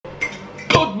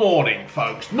Good morning,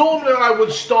 folks. Normally I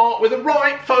would start with a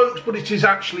right, folks, but it is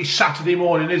actually Saturday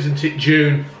morning, isn't it,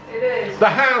 June? It is. The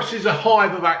house is a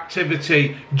hive of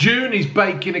activity. June is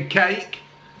baking a cake.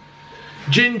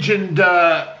 Ginger and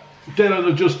Dylan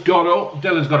have just got up.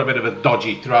 Dylan's got a bit of a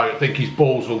dodgy throat. I think his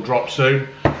balls will drop soon.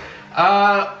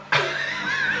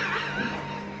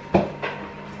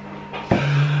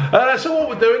 So what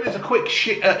we're doing is a quick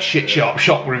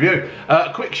shop review.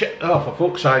 Oh, for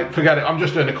fuck's sake, forget it. I'm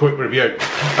just doing a quick review.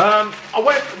 I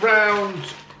went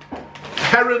round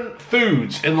Heron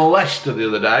Foods in Leicester the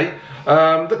other day.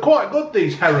 They're quite good,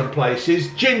 these Heron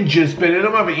places. Ginger's been in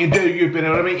them, haven't you? You've been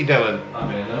in them, haven't you, Dylan? I've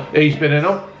been in them. He's been in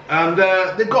them. And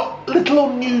they've got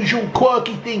little unusual,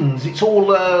 quirky things. It's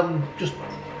all just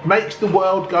makes the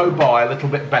world go by a little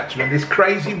bit better in this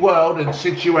crazy world and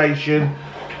situation.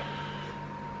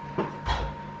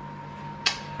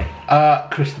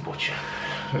 Chris the Butcher.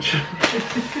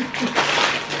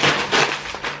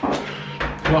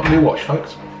 Like my new watch,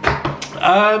 folks.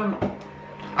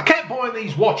 I kept buying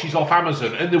these watches off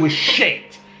Amazon and they were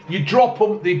shit. You drop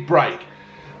them, they break.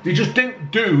 They just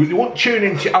didn't do, they won't tune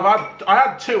into, I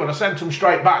had two and I sent them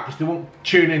straight back because they won't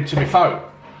tune into my phone.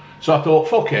 So I thought,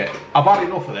 fuck it, I've had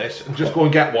enough of this and just go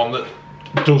and get one that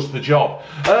does the job.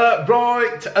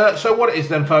 So what it is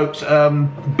then, folks,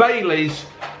 Bailey's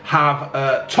have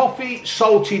toffee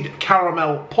salted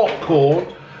caramel popcorn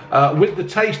with the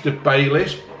taste of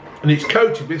Bailey's, and it's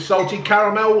coated with salted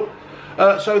caramel,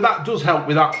 so that does help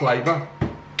with that flavour.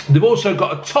 They've also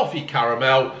got a toffee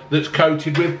caramel that's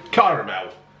coated with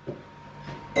caramel.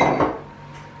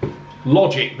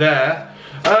 Logic there.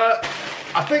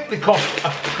 I think they cost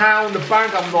 £1 a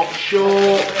bag, I'm not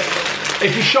sure.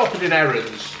 If you're shopping in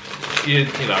errands, you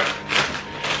know,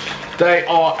 they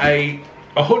are a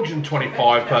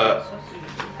 125 per.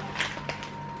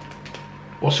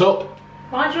 What's up?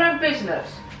 Mind your own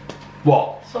business.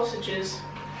 What? Sausages.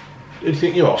 Who do you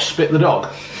think you are? Spit the dog? I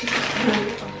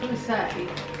was going to say.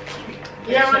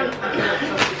 Yeah,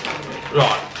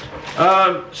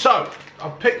 Right. So,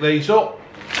 I've picked these up.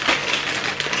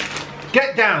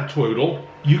 Get down, Twoodle.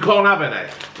 You can't have any.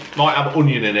 Might have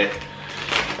onion in it.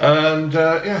 And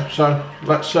yeah, so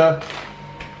let's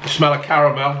smell a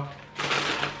caramel.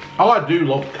 Oh, I do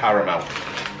love caramel.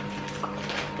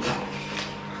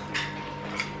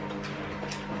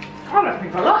 I don't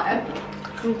think I like it.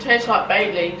 It tastes like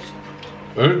Bailey's.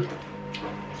 Who?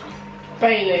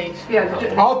 Bailey's. Yeah,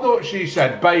 I thought she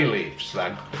said bay leaves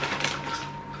then.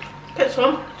 Get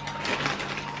some.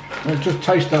 It just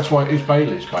tastes, that's why it is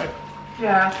Bailey's, babe.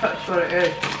 Yeah, that's what it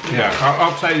is. Yeah,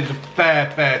 I'd say there's a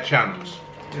fair chance.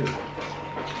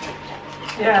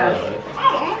 Yeah.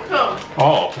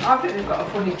 Oh. I think they've got a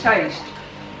funny taste.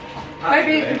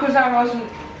 Maybe it's because I wasn't.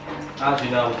 How do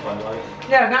you know it's my life?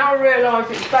 Yeah, now I realise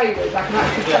it's Bailey's. I can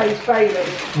actually taste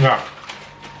Bailey's. Yeah.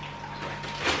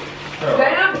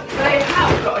 They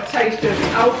have got a taste of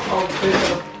alcohol to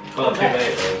them. Got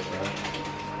tomatoes.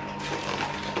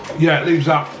 Yeah, it leaves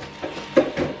that.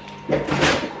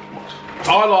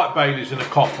 I like Bailey's in a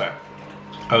coffee,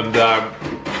 and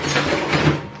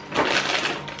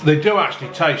they do actually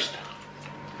taste.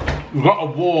 We've got a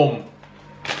warm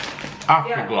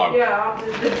afterglow. Yeah,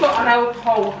 they've got an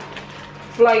alcohol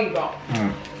flavour.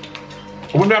 I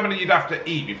wonder how many you'd have to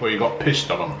eat before you got pissed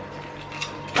on them.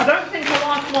 I don't think I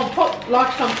like them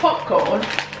on some popcorn.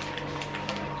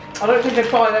 I don't think I'd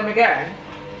try them again.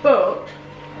 But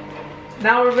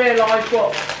now I realise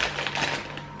what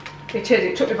it is.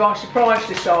 It took me by surprise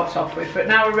to start off with, but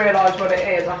now I realise what it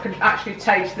is. I can actually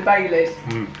taste the Baileys.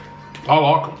 I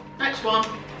like them. Next one.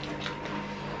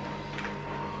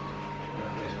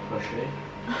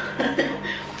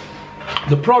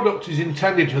 The product is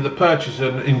intended for the purchase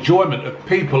and enjoyment of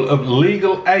people of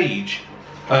legal age,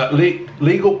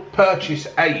 legal purchase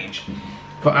age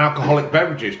for alcoholic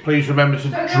beverages. Please remember to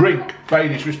drink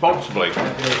Baileys responsibly. So,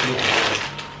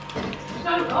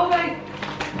 are they?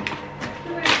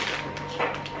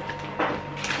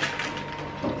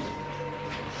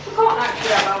 We can't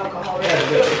actually have alcohol. Yeah,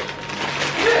 they do.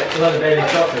 They like Bailey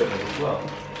chocolate as well.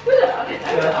 I didn't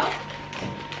know that.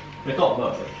 They're not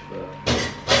much, but.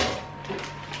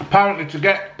 Apparently, to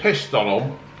get pissed on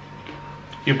them,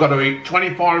 you've got to eat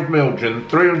 25 ml,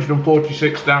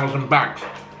 346,000 bags.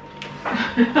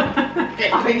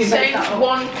 It says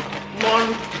one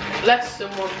less than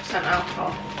 1%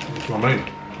 alcohol. That's what I mean.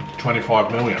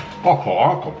 25 million. I quite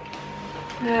like them.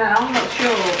 Yeah, I'm not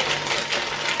sure.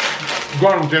 Go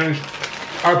on, James.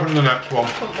 Open the next one.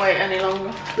 Couldn't wait any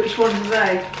longer. Which ones are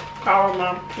they?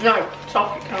 Caramel. No,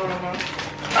 toffee caramel.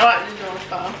 I like these ones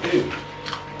better. Ew.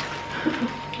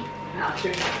 Nah,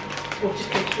 too.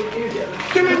 What you do?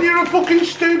 Dylan, you're a fucking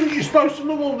student. You're supposed to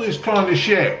love all this kind of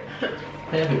shit. Yeah,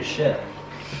 but it's shit.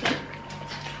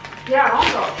 Yeah,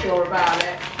 I'm not sure about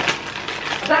it.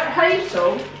 I don't hate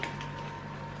them,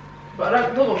 but I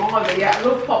don't love them either. Yeah, I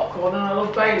love popcorn and I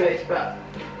love Baileys, but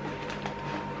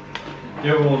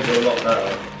The other ones are a lot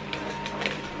better.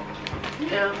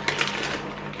 Yeah.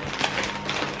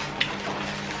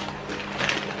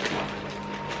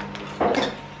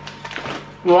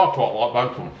 Well, I quite like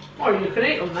both of them. oh, you can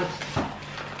eat them then.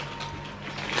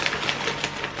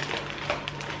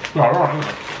 They're alright,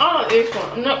 aren't I like this one.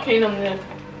 I'm not keen on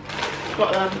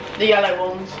the yellow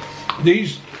ones. they?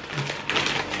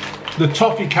 The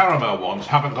toffee caramel ones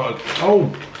haven't got a...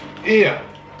 Oh, ear.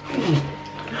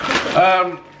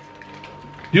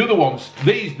 The other ones,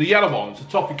 the yellow ones, the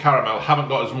toffee caramel, haven't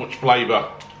got as much flavour.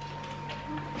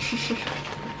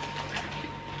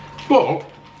 But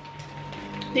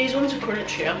These ones are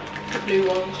crunchier, the blue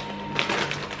ones.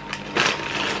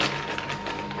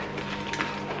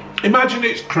 imagine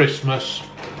it's Christmas,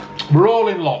 we're all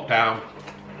in lockdown.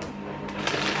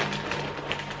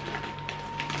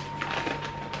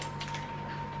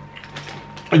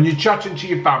 And you're chatting to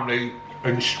your family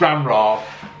in Stranraer,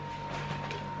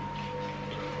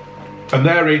 and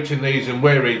they're eating these and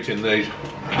we're eating these.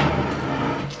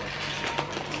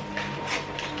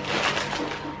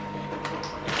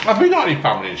 Have we got any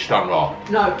family in Stranraer?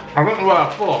 No, I don't know where I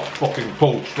thought fucking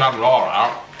pulled Stranraer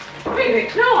out. I think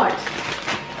it's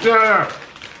nice. Yeah.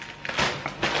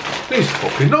 These are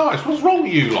fucking nice. What's wrong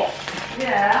with you lot?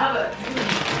 Yeah,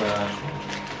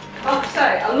 like I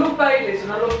say, I love Baileys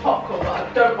and I love popcorn, but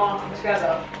I don't like them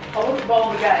together. I wouldn't buy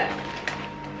them again.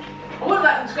 I wouldn't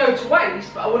let them go to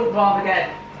waste, but I wouldn't buy them again.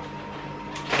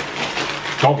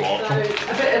 Dog So likes them.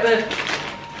 a bit of a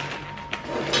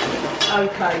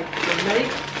okay for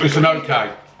me. It's an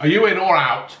okay. Are you in or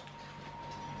out?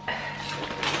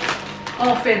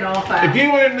 Half in, half out. If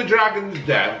you were in the Dragon's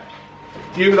Den,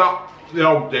 you that the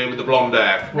old dear with the blonde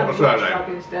hair. What was her name?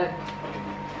 Dragon's Den.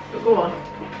 But go on.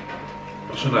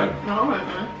 What's her name? No, I don't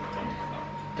know.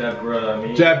 Deborah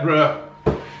Mead. Deborah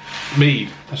Mead.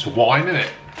 That's a wine, isn't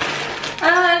it?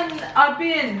 And I'd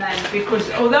be in then because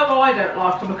although I don't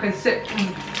like them, I can sit.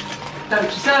 No,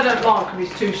 to say I don't like them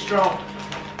is too strong.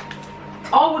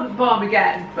 I wouldn't buy them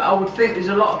again, but I would think there's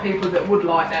a lot of people that would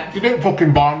like them. You didn't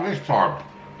fucking buy them this time.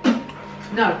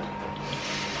 No.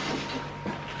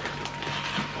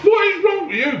 What is wrong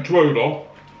with you, Tweedle?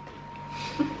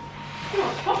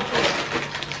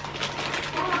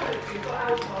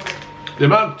 The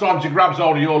amount of times he grabs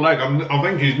hold of your leg, I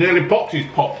think he's nearly popped his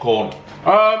popcorn.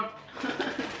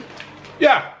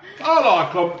 Yeah, I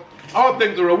like them. I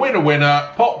think they're a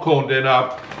winner, popcorn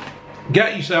dinner.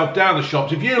 Get yourself down the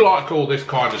shops. If you like all this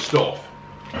kind of stuff,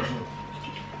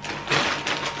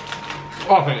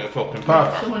 I think they're fucking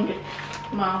perfect.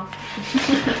 Wow.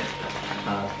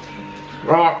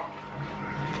 Right.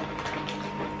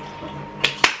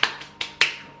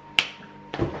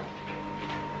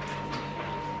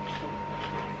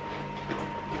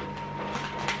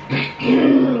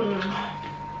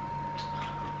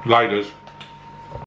 Ladies.